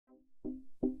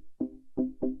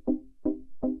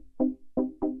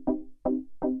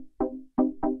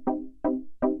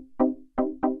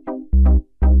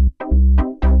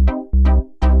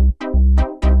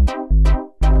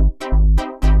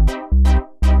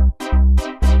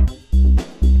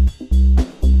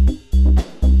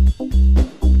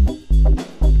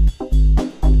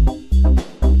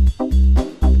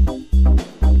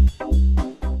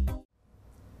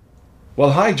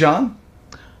Well, hi, John.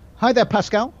 Hi there,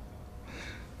 Pascal.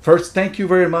 First, thank you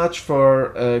very much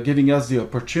for giving us the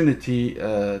opportunity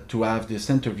to have this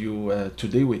interview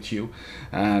today with you.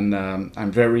 And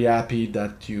I'm very happy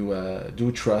that you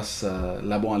do trust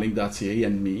Laboenligne.ca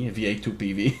and me,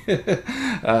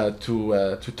 VA2PV,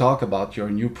 to talk about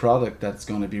your new product that's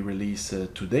going to be released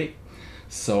today.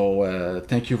 So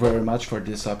thank you very much for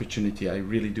this opportunity. I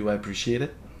really do appreciate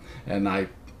it. And I'm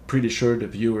pretty sure the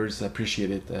viewers appreciate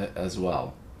it as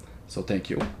well. So thank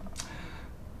you.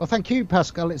 Well, thank you,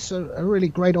 Pascal. It's a really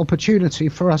great opportunity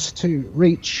for us to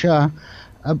reach a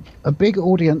big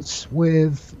audience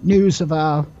with news of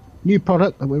our new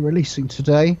product that we're releasing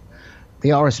today, the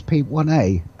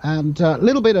RSP1A. And a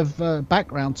little bit of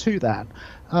background to that.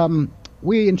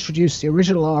 We introduced the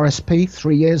original RSP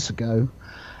 3 years ago,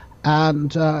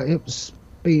 and it's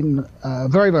been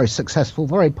very, very successful,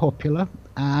 very popular.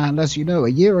 And as you know, a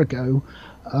year ago,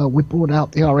 we brought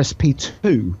out the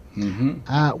RSP2,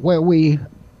 where we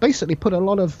basically put a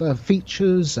lot of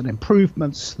features and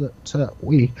improvements that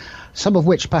some of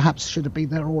which perhaps should have been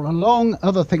there all along,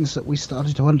 other things that we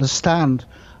started to understand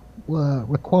were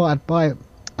required by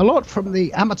a lot from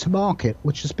the amateur market,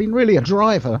 which has been really a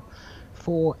driver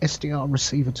for SDR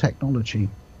receiver technology.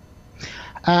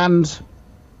 And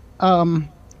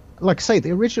like I say, the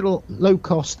original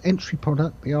low-cost entry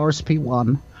product, the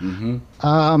RSP1,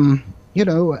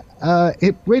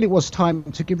 it really was time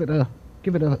to give it a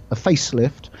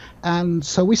facelift. And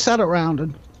so we sat around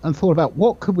and thought about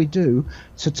what could we do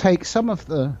to take some of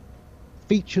the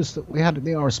features that we had in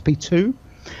the RSP2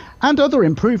 and other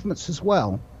improvements as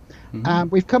well.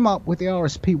 And we've come up with the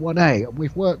RSP1A.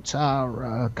 We've worked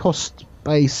our cost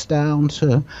base down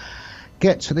to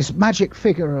get to this magic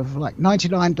figure of like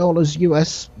 $99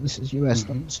 US. This is US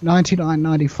dollars,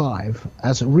 $99.95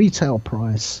 as a retail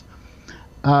price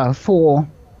for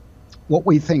what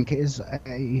we think is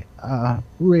a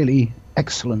really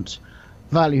excellent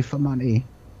value for money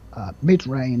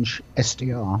mid-range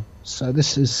SDR. So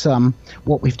this is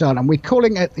what we've done, and we're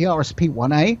calling it the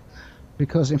RSP1A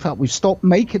because in fact we've stopped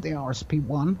making the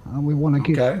RSP1 and we want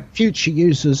to give future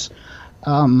users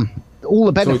all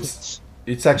the benefits. So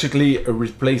it's actually a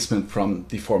replacement from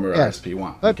the former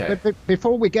RSP1. But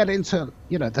before we get into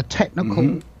the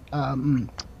technical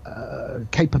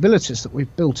capabilities that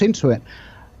we've built into it,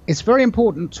 it's very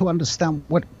important to understand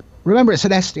remember it's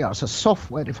an SDR, it's a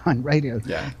software-defined radio.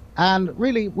 And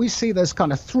really we see there's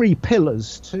kind of three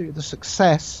pillars to the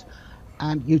success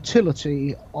and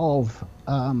utility of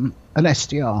an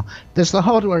SDR. There's the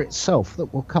hardware itself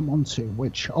that we'll come onto,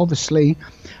 which obviously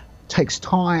takes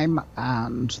time,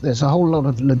 and there's a whole lot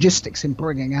of logistics in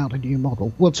bringing out a new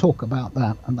model. We'll talk about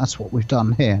that, and that's what we've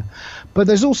done here. But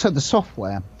there's also the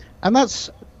software, and that's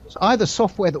either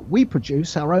software that we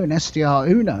produce, our own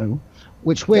SDRuno,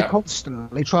 which we're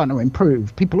constantly trying to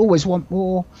improve. People always want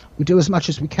more. We do as much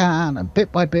as we can, and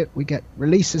bit by bit we get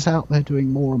releases out there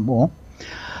doing more and more.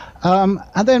 And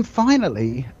then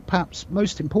finally, perhaps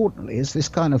most importantly, is this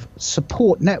kind of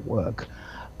support network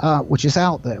which is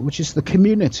out there, which is the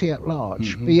community at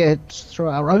large, be it through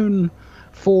our own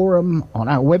forum on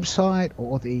our website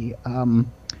or the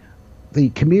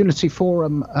community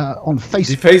forum on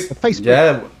Facebook.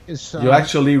 Facebook you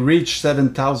actually reached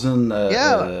 7,000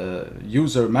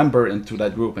 user member into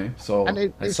that group, so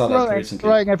I saw that recently.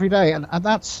 Growing every day, and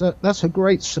that's a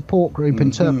great support group in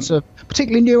terms of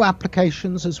particularly new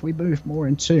applications as we move more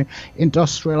into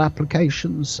industrial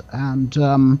applications and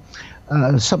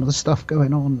some of the stuff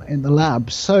going on in the lab.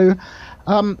 So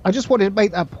I just wanted to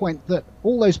make that point that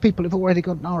all those people who've already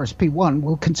got an RSP1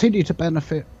 will continue to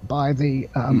benefit by the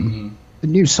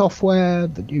new software,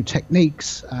 the new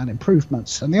techniques and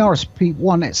improvements. And the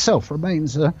RSP1 itself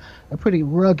remains a pretty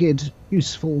rugged,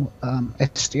 useful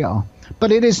SDR.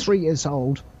 But it is 3 years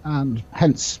old, and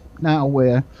hence now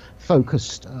we're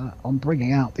focused on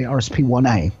bringing out the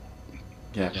RSP1A.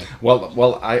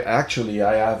 Well, I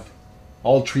have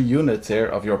all 3 units here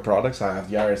of your products. I have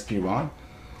the RSP1,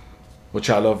 which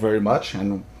I love very much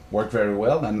and work very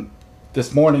well. And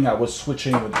this morning I was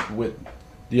switching with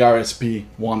the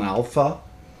RSP1 Alpha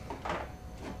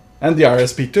and the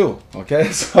RSP2.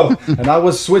 So and I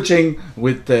was switching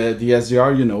with the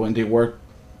SDR, and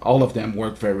all of them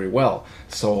work very well.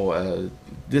 So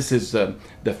this is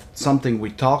something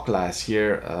we talked last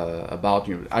year about.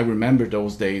 I remember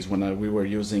those days when we were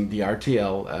using the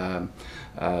RTL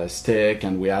stick,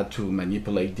 and we had to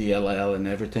manipulate DLL and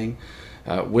everything.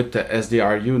 With the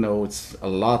SDR, it's a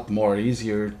lot more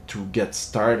easier to get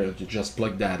started. You just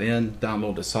plug that in,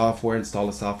 download the software, install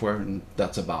the software, and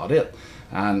that's about it.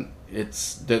 And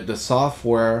it's the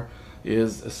software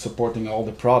is supporting all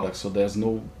the products, so there's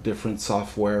no different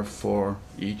software for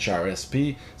each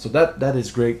RSP. So that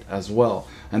is great as well,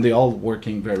 and they all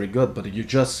working very good. But you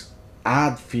just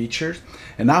add features,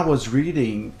 and I was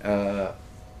reading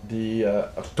the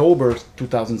October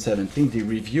 2017 the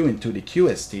review into the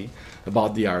QST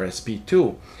about the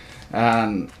RSP2,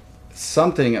 and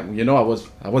something, you know,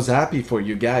 I was happy for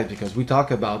you guys, because we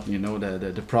talked about, you know,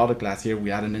 the product last year.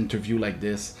 We had an interview like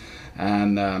this,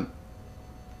 and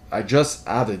I just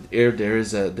added here, there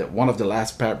is one of the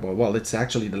last well, it's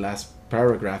actually the last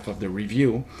paragraph of the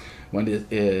review, when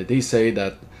they say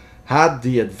that had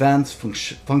the advanced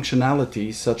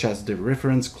functionality such as the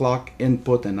reference clock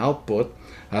input and output,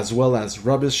 as well as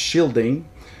robust shielding,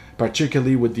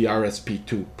 particularly with the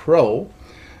RSP2 Pro,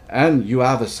 and you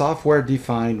have a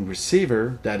software-defined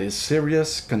receiver that is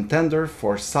serious contender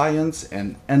for science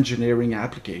and engineering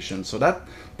applications. So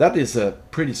that is a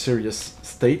pretty serious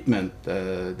statement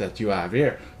that you have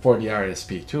here for the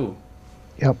RSP2.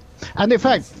 Yep. And in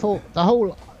fact, for the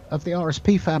whole of the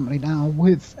RSP family now,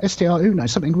 with SDRuno,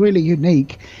 something really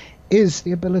unique is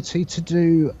the ability to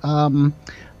do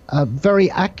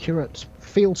very accurate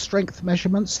field strength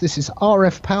measurements. This is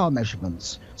RF power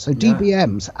measurements, so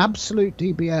dBMs, absolute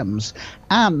dBMs,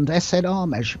 and SNR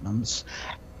measurements.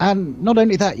 And not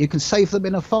only that, you can save them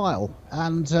in a file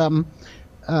and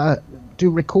do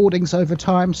recordings over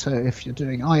time. So if you're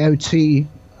doing IoT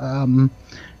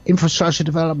infrastructure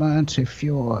development, if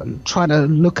you're trying to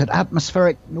look at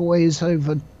atmospheric noise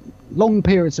over long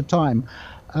periods of time,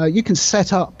 you can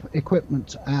set up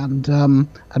equipment and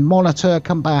monitor,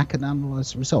 come back and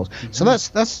analyze the results. Mm-hmm. So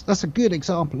that's a good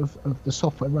example of the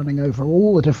software running over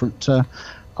all the different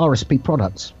RSP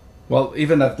products. Well,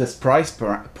 even at this price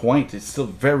point, it's still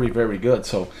very, very good.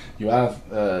 So you have,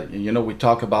 you know, we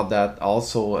talked about that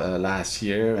also last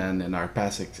year and in our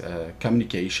past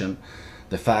communication,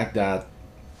 the fact that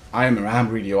I am a ham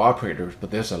radio operator,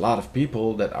 but there's a lot of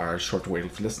people that are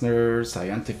shortwave listeners,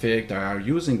 scientific, that are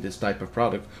using this type of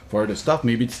product for other stuff,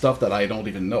 maybe stuff that I don't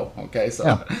even know. Okay,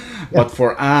 so but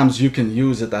for AMs, you can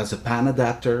use it as a PAN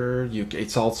adapter.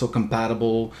 It's also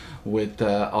compatible with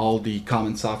all the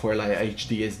common software like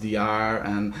HDSDR,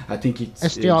 and I think it's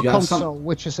SDR Console,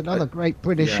 which is another great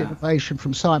British innovation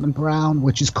from Simon Brown,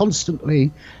 which is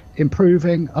constantly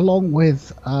improving, along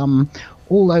with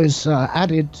all those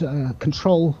added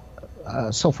control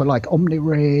software like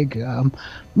OmniRig.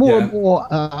 More and more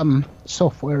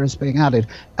software is being added.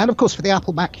 And of course, for the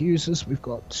Apple Mac users, we've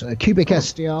got Cubic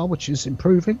SDR, which is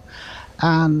improving,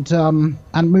 and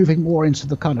moving more into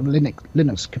the kind of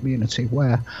Linux community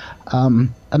where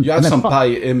you have some Pi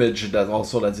image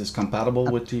that is compatible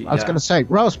with the. I was going to say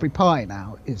Raspberry Pi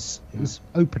now is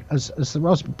open, as the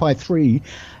Raspberry Pi 3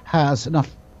 has enough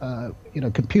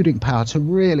computing power to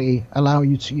really allow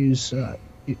you to use the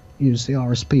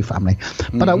RSP family.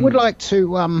 But I would like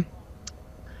to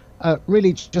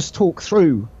really just talk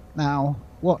through now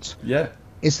what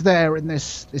is there in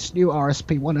this new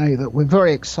RSP1A that we're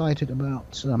very excited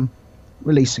about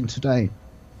releasing today.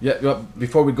 Yeah,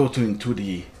 before we go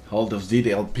into all those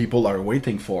details people are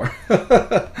waiting for.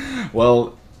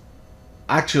 Well,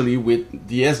 actually, with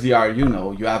the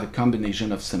SDRuno, you have a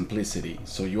combination of simplicity.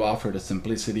 So you offer the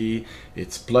simplicity,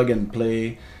 it's plug and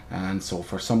play, and so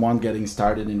for someone getting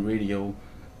started in radio,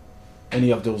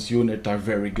 any of those units are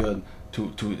very good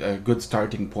to a good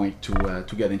starting point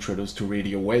to get introduced to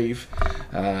radio wave,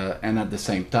 and at the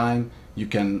same time you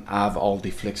can have all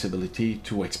the flexibility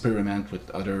to experiment with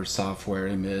other software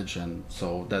image, and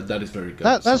so that is very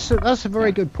good. That's a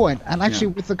very good point. And actually,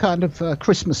 with the kind of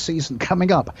Christmas season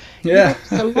coming up,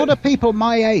 there's a lot of people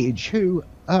my age who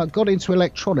got into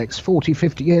electronics 40,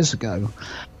 50 years ago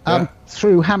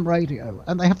through ham radio,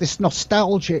 and they have this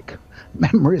nostalgic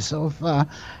memories of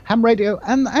ham radio,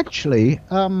 and actually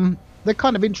they're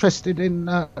kind of interested in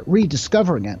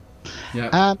rediscovering it. Yeah.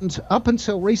 And up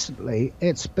until recently,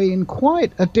 it's been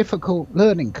quite a difficult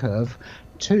learning curve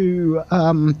to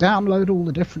download all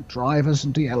the different drivers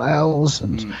and DLLs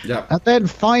and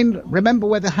then remember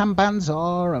where the ham bands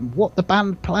are and what the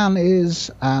band plan is,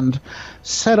 and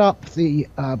set up the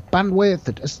bandwidth,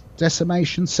 the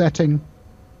decimation setting.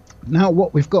 Now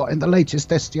what we've got in the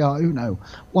latest SDRuno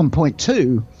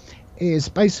 1.2 is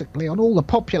basically on all the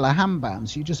popular ham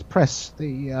bands, you just press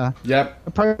the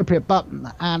appropriate button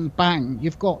and bang,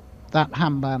 you've got that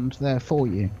ham band there for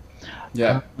you.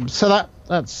 Yeah. So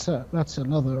that's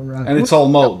another. And it's all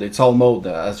mode. It's all mode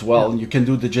as well. You can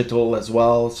do digital as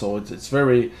well. So it's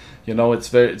very,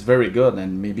 it's very good.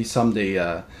 And maybe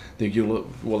someday you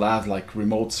will have like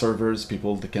remote servers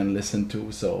people that can listen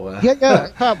to. So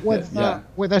with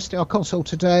SDR Console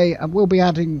today, and we'll be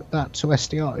adding that to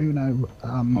SDRuno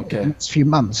in the next few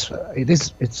months.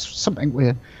 It's something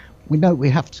we know we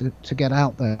have to get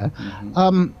out there.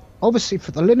 Obviously, for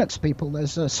the Linux people,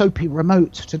 there's a SOPI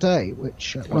remote today,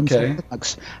 which runs on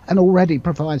Linux and already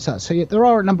provides that. So there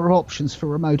are a number of options for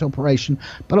remote operation,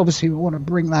 but obviously we want to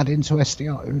bring that into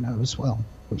SDRuno as well,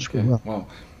 which we will. Well,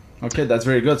 okay, that's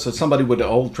very good. So somebody with an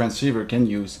old transceiver can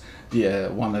use the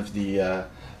one of the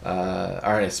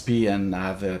RSP and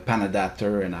have a pan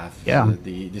adapter and have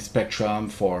the Spectrum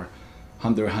for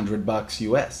under $100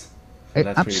 US. So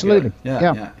that's absolutely.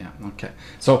 Yeah. Okay.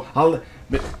 So I'll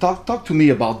talk to me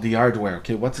about the hardware.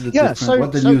 Okay, what's the difference?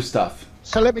 What's the new stuff?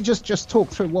 So let me just talk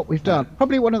through what we've done.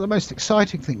 Probably one of the most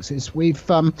exciting things is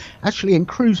we've actually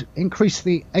increased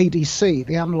the ADC,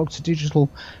 the analog to digital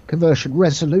conversion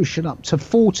resolution, up to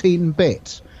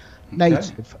 14-bit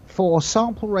native for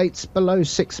sample rates below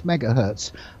 6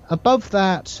 megahertz. Above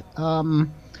that,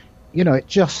 it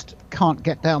just can't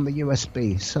get down the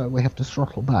USB, so we have to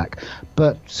throttle back.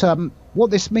 But what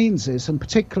this means is, and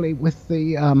particularly with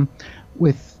the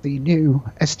new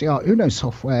SDRuno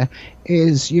software,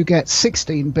 is you get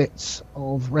 16 bits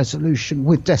of resolution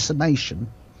with decimation.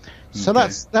 So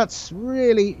that's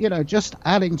really just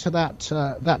adding to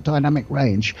that dynamic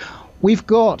range. We've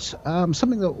got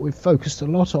something that we've focused a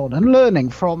lot on and learning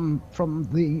from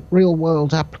the real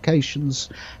world applications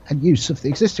and use of the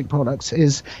existing products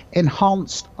is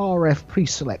enhanced RF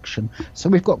pre-selection. So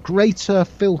we've got greater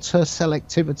filter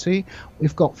selectivity.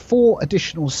 We've got 4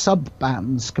 additional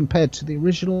sub-bands compared to the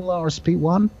original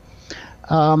RSP1.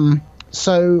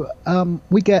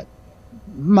 We get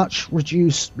much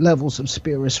reduced levels of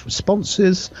spurious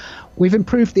responses. We've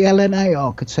improved the LNA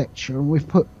architecture, and we've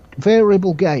put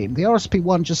variable gain. The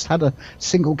RSP1 just had a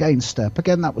single gain step.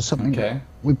 Again, that was something that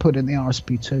we put in the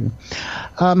RSP2.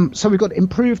 So we've got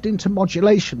improved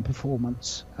intermodulation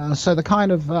performance. So the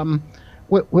kind of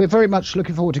we're very much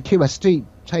looking forward to QSD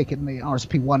taking the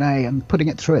RSP1A and putting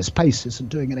it through its paces and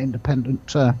doing an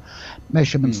independent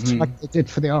measurements like they did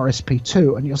for the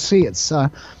RSP2. And you'll see it's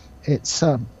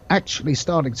actually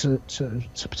starting to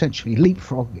potentially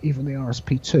leapfrog even the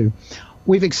RSP2.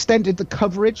 We've extended the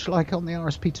coverage, like on the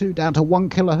RSP2, down to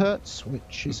 1 kilohertz,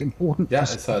 which is important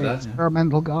for the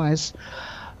experimental guys.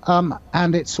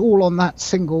 And it's all on that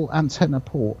single antenna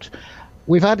port.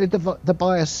 We've added the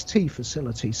bias T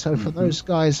facility. So for those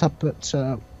guys up at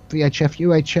VHF,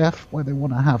 UHF, where they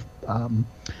want to have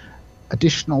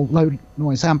additional low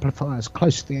noise amplifiers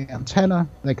close to the antenna,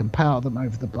 they can power them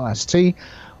over the bias T.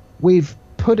 We've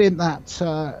put in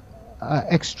that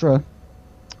extra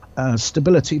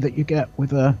stability that you get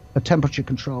with a temperature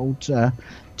controlled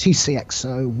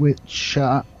TCXO, which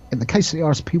in the case of the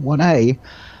RSP1A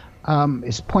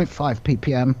is 0.5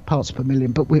 ppm parts per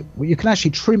million, but you can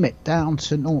actually trim it down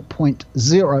to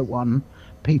 0.01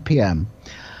 ppm.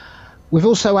 We've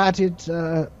also added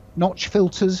notch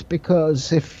filters,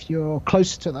 because if you're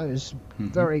close to those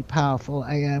very powerful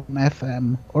AM,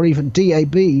 FM, or even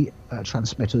DAB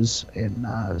transmitters in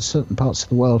certain parts of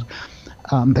the world,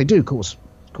 they do cause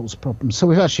problems. So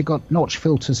we've actually got notch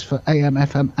filters for AM,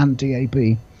 FM, and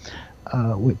DAB,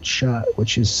 which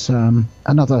is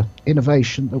another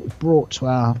innovation that we've brought to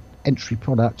our entry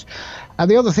product.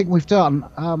 And the other thing we've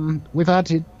done, we've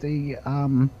added the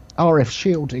RF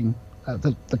shielding,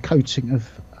 the coating of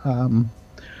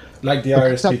like the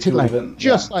RSP2,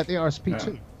 just like the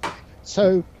RSP2.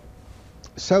 So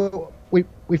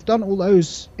we've done all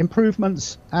those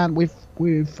improvements, and we've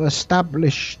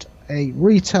established a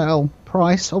retail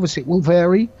price. Obviously, it will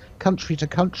vary country to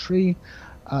country.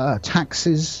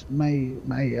 Taxes may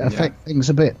affect things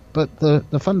a bit, but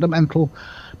the fundamental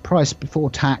price before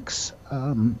tax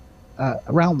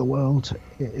around the world,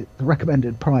 the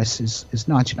recommended price is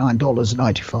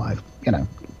 $99.95.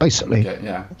 Basically,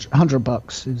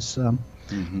 $100 is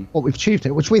what we've achieved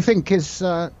here, which we think is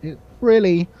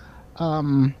really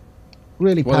powerful,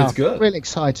 really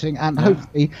exciting, and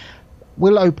hopefully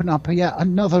will open up yet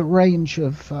another range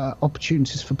of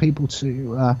opportunities for people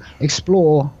to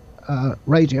explore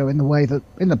radio in the way that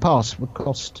in the past would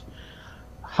cost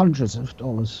hundreds of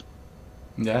dollars.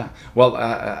 Yeah, well,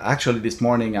 actually this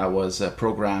morning I was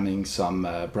programming some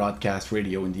broadcast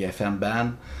radio in the FM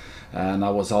band, and I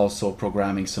was also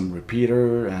programming some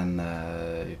repeater and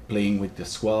playing with the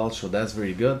squelch, so that's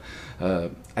very good.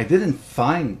 I didn't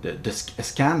find the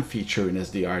scan feature in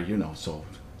SDR, so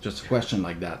just a question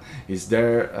like that. Is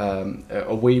there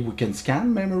a way we can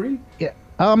scan memory? Yeah.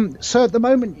 So at the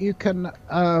moment you can,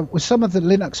 with some of the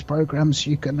Linux programs,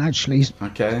 you can actually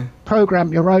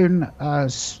program your own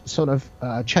sort of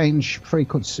change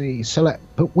frequency select.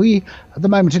 But we, at the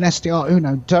moment in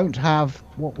SDRuno, don't have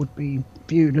what would be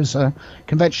viewed as a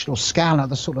conventional scanner,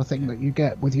 the sort of thing that you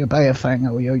get with your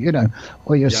Bearfang or your, you know,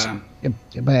 or your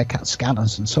Bearcat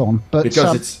scanners and so on. But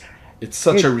because it's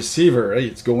such a receiver, right?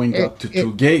 It's going up to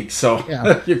 2 gigs, so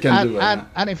you can do it.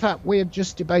 And in fact, we're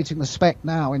just debating the spec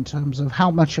now in terms of how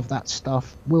much of that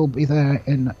stuff will be there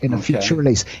in a future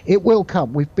release. It will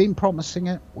come. We've been promising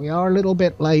it. We are a little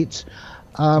bit late.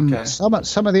 Some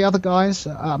of the other guys,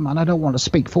 and I don't want to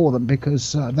speak for them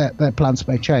because their plans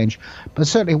may change, but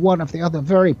certainly one of the other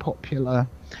very popular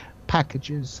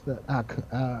packages that our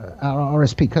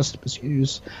RSP customers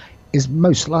use is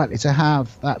most likely to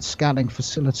have that scanning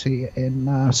facility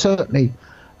in certainly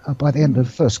by the end of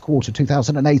first quarter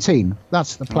 2018.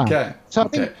 That's the plan. So I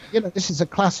think, you know, this is a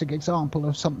classic example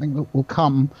of something that will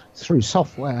come through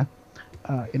software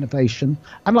innovation.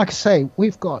 And like I say,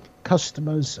 we've got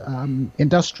customers,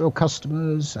 industrial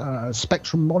customers,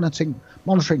 spectrum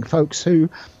monitoring folks who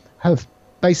have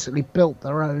basically built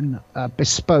their own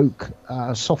bespoke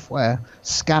software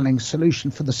scanning solution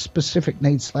for the specific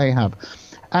needs they have.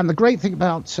 And the great thing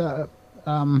about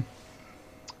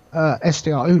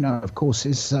SDRuno, of course,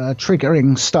 is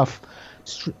triggering stuff,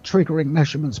 triggering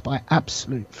measurements by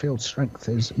absolute field strength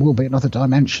will be another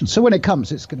dimension. So when it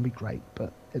comes, it's going to be great,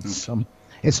 but it's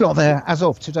not there as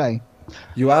of today.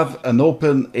 You have an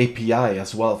open API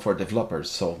as well for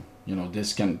developers, so you know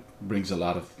this brings a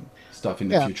lot of stuff in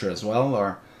the future as well,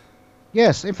 or.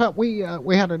 Yes, in fact, we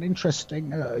had an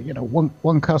interesting, you know,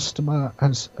 one customer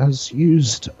has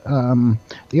used the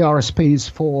RSPs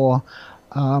for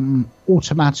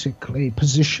automatically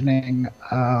positioning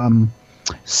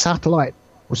satellite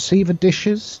receiver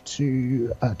dishes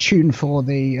to tune for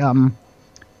the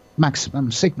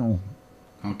maximum signal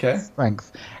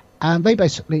strength, and they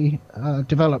basically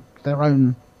developed their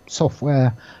own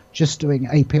software just doing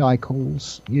API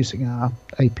calls using our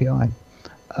API.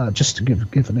 Just to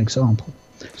give an example,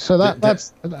 so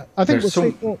that's I think we'll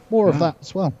see more of that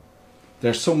as well.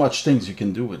 There's so much things you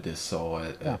can do with this. So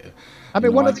I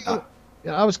mean,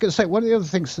 I was going to say one of the other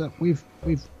things that we've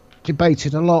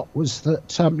debated a lot was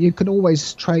that you can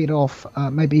always trade off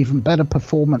Mm-hmm. maybe even better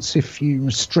performance if you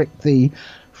restrict the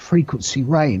frequency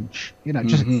range. You know,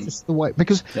 just the way,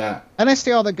 because an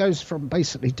SDR that goes from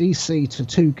basically DC to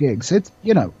 2 gigs, it,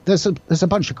 you know, there's a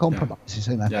bunch of compromises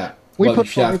in there. We put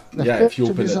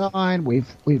filter design. We've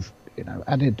you know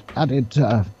added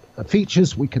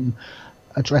features. We can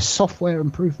address software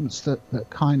improvements that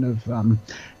kind of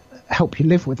help you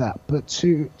live with that. But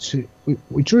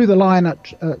we drew the line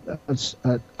at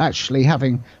actually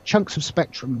having chunks of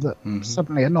spectrum that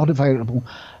suddenly are not available.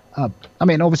 I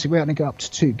mean, obviously we only go up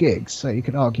to 2 gigs, so you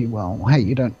could argue, well, hey,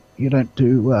 you don't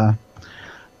do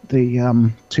the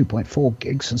 2.4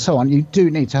 gigs and so on. You do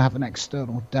need to have an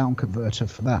external down converter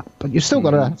for that, but you've still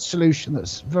got a solution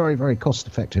that's very, very cost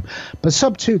effective. But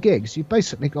sub 2 gigs, you've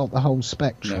basically got the whole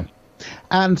spectrum.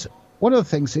 And one of the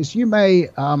things is you may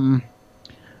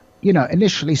you know,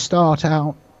 initially start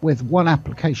out with one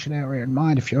application area in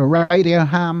mind. If you're a radio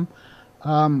ham,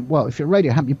 well, if you're a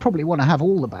radio ham, you probably want to have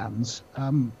all the bands,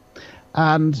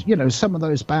 and you know, some of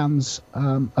those bands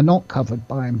are not covered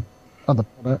by other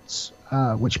products,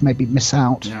 which maybe miss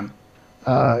out,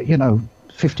 you know,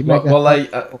 50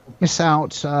 megahertz, miss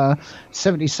out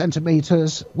 70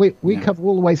 centimeters. We cover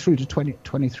all the way through to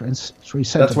 23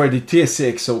 centimeters. That's where the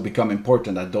TSCXO become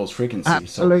important at those frequencies.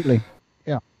 Absolutely,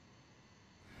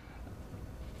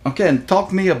 Okay, and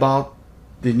talk me about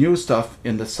the new stuff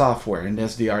in the software in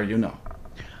SDRuno.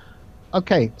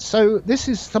 Okay, so this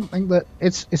is something that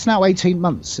it's now 18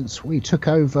 months since we took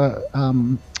over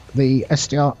the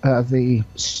SDR, the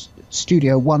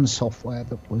Studio One software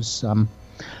that was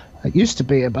it used to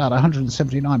be about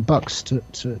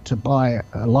 $179 to buy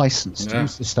a license to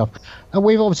use this stuff, and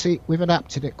we've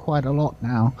adapted it quite a lot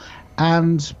now,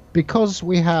 and because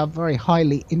we have very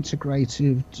highly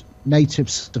integrated native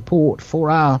support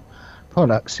for our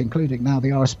products, including now the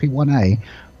RSP1A,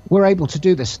 we're able to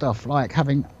do this stuff like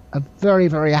having a very,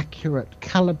 very accurate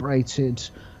calibrated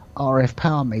RF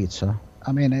power meter.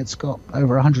 I mean, it's got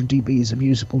over 100 dBs of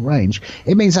usable range.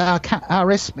 It means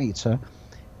our S meter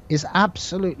is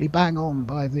absolutely bang on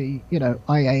by the, you know,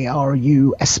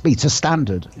 IARU S meter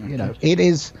standard. You know, it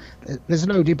is, there's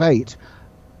no debate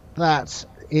that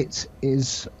it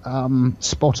is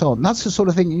spot on. That's the sort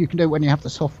of thing you can do when you have the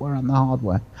software and the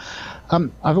hardware.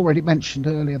 I've already mentioned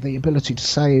earlier the ability to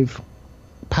save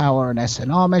power and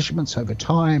SNR measurements over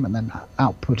time, and then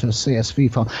output a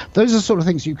CSV file. Those are the sort of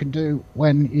things you can do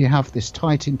when you have this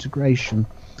tight integration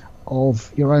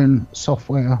of your own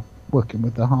software working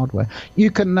with the hardware. You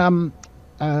can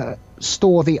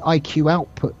store the IQ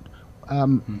output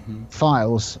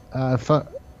files for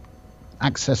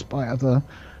access by other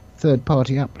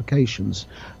third-party applications,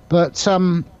 but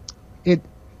so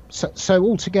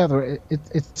altogether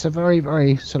it's a very,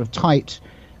 very sort of tight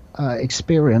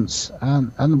experience,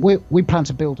 and we plan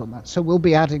to build on that. So we'll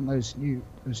be adding those new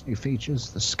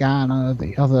features, the scanner,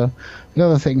 the other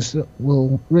things that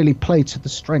will really play to the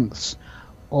strengths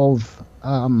of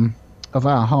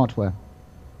our hardware.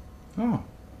 Oh,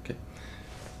 okay.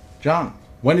 John,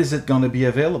 when is it going to be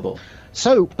available?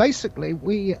 So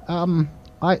basically, I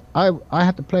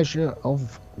had the pleasure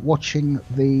of watching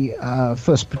the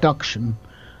first production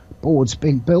boards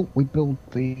being built. We built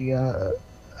the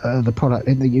product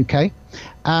in the UK,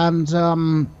 and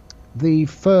the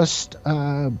first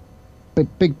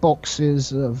big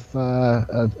boxes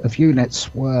of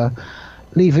units were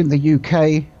leaving the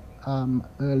UK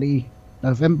early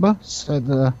November. So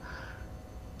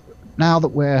now that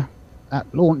we're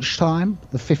at launch time,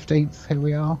 the 15th, here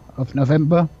we are, of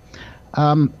November.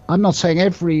 I'm not saying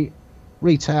every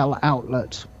retail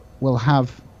outlet will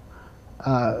have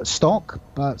stock,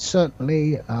 but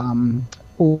certainly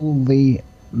all the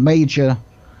major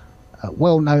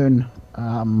well-known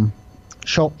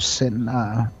shops in,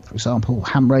 for example,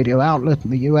 Ham Radio Outlet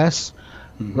in the US,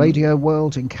 Radio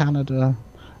World in Canada,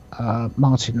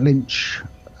 Martin Lynch,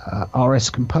 RS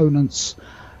Components,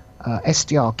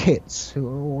 SDR Kits, who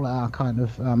are all our kind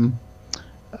of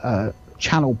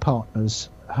channel partners,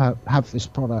 have this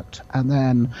product. And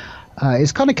then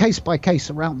it's kind of case by case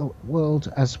around the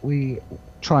world as we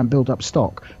try and build up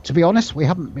stock. To be honest, we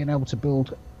haven't been able to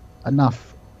build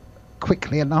enough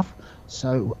quickly enough,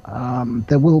 so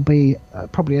there will be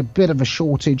probably a bit of a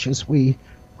shortage as we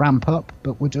ramp up,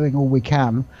 but we're doing all we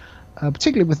can,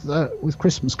 particularly with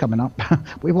Christmas coming up.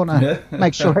 We want to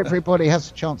make sure everybody has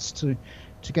a chance to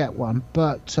get one,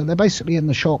 but they're basically in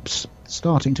the shops,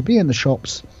 starting to be in the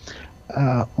shops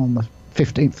on the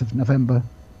 15th of November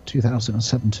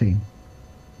 2017.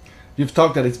 You've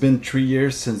talked that it's been 3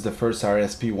 years since the first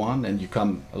RSP1, and you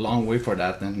come a long way for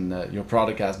that, and your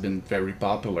product has been very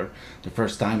popular. The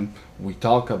first time we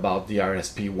talk about the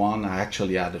RSP1, I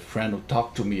actually had a friend who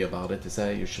talked to me about it to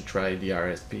say you should try the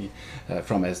RSP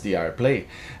from SDRplay.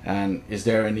 And is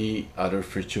there any other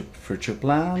future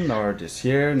plan, or this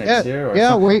year, next year? Or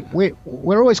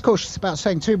we're always cautious about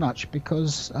saying too much,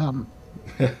 because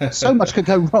so much could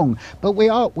go wrong. But we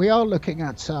are looking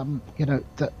at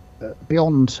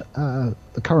beyond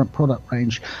the current product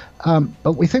range,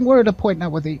 but we think we're at a point now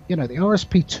where the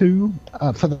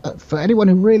RSP2 for anyone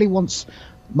who really wants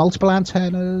multiple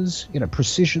antennas,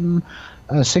 precision,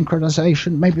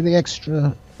 synchronization, maybe the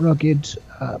extra rugged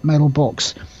metal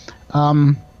box.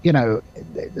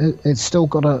 It's still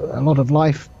got a lot of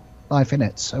life in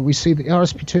it. So we see the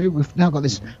RSP2. We've now got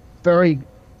this very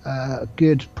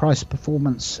good price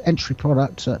performance entry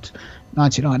product at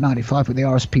 $99.95 with the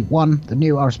RSP1, the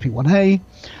new RSP1A.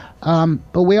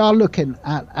 But we are looking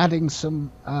at adding some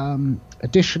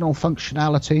additional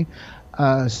functionality,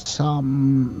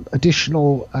 some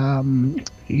additional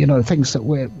things that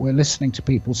we're listening to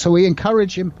people. So we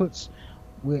encourage inputs.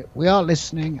 We are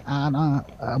listening,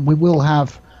 and we will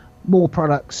have more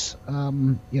products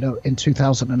in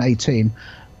 2018.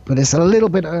 But it's a little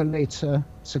bit early to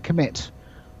commit,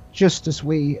 just as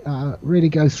we really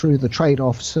go through the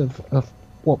trade-offs of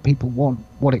what people want,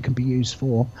 what it can be used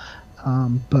for.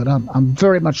 But I'm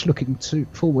very much looking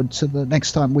forward to the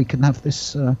next time we can have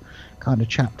this kind of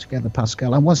chat together,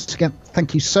 Pascal. And once again,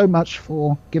 thank you so much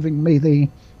for giving me the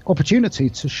opportunity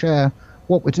to share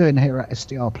what we're doing here at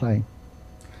SDRplay.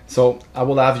 So I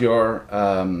will have your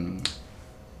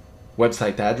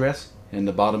website address in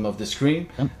the bottom of the screen,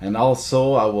 and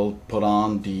also I will put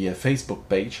on the Facebook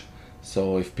page.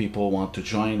 So if people want to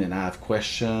join and have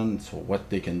questions, or what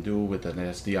they can do with an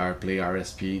SDRplay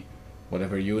RSP,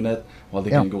 whatever unit, well, they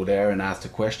can go there and ask the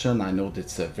question. I know that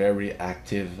it's a very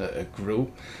active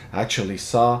group. I actually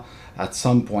saw at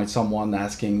some point someone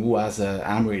asking who has a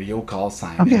ham radio call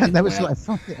sign. Oh, yeah, that was like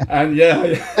fun. Yeah. And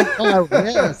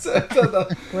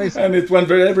and it went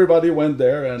everybody went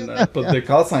there and put the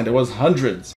call sign. There was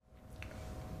hundreds.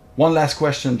 One last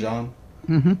question, John.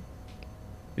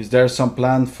 Is there some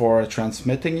plan for a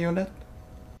transmitting unit?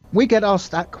 We get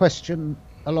asked that question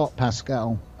a lot,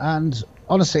 Pascal, and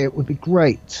honestly, it would be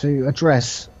great to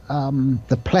address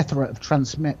the plethora of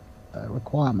transmit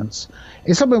requirements.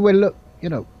 It's something we're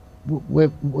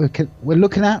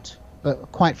looking at,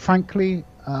 but quite frankly,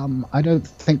 I don't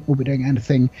think we'll be doing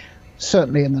anything,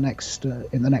 certainly in the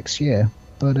next year.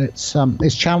 But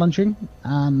it's challenging,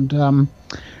 and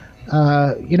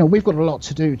you know, we've got a lot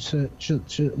to do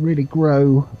to really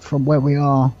grow from where we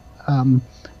are.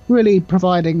 Really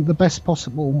providing the best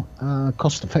possible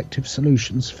cost-effective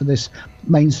solutions for this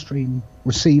mainstream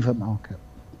receiver market.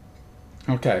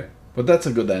 Okay, but that's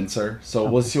a good answer. So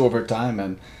we'll see over time,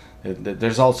 and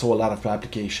there's also a lot of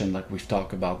application, like we've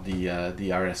talked about the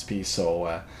RSP.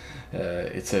 So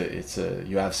it's a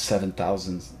you have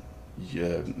 7,000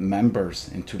 members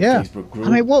into the Facebook group.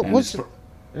 I mean,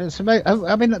 it's amazing.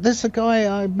 I mean, there's a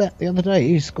guy I met the other day.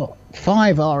 He's got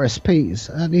 5 RSPs,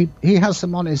 and he has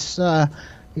them on his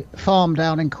farm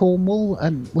down in Cornwall,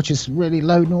 and which is really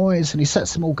low noise, and he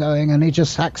sets them all going, and he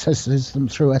just accesses them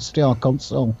through SDR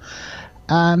Console.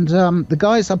 And the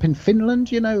guys up in Finland,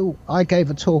 you know, I gave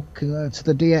a talk to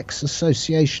the DX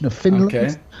Association of Finland.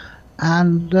 Okay.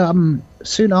 And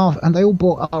soon after, and they all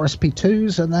bought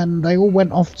RSP2s, and then they all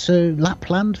went off to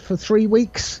Lapland for 3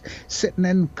 weeks, sitting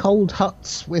in cold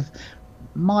huts with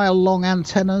mile-long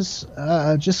antennas,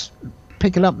 just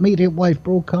picking up medium wave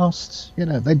broadcasts. You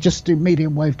know, they just do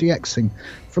medium wave DXing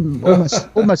from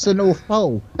almost the North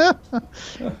Pole.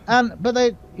 But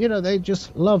they, you know, they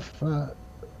just love,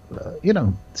 you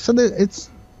know. So there's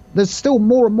still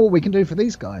more and more we can do for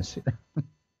these guys.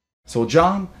 So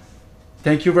John,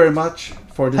 thank you very much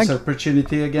for this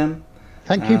opportunity again.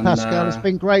 Thank you, Pascal. It's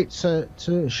been great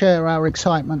to share our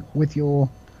excitement with your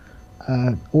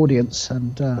audience,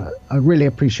 and I really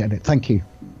appreciate it. Thank you.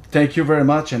 Thank you very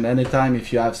much, and anytime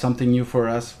if you have something new for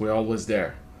us, we're always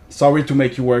there. Sorry to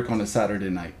make you work on a Saturday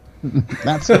night.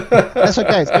 That's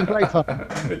okay. It's been great fun.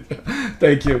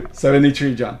 Thank you.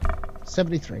 73, John.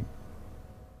 73.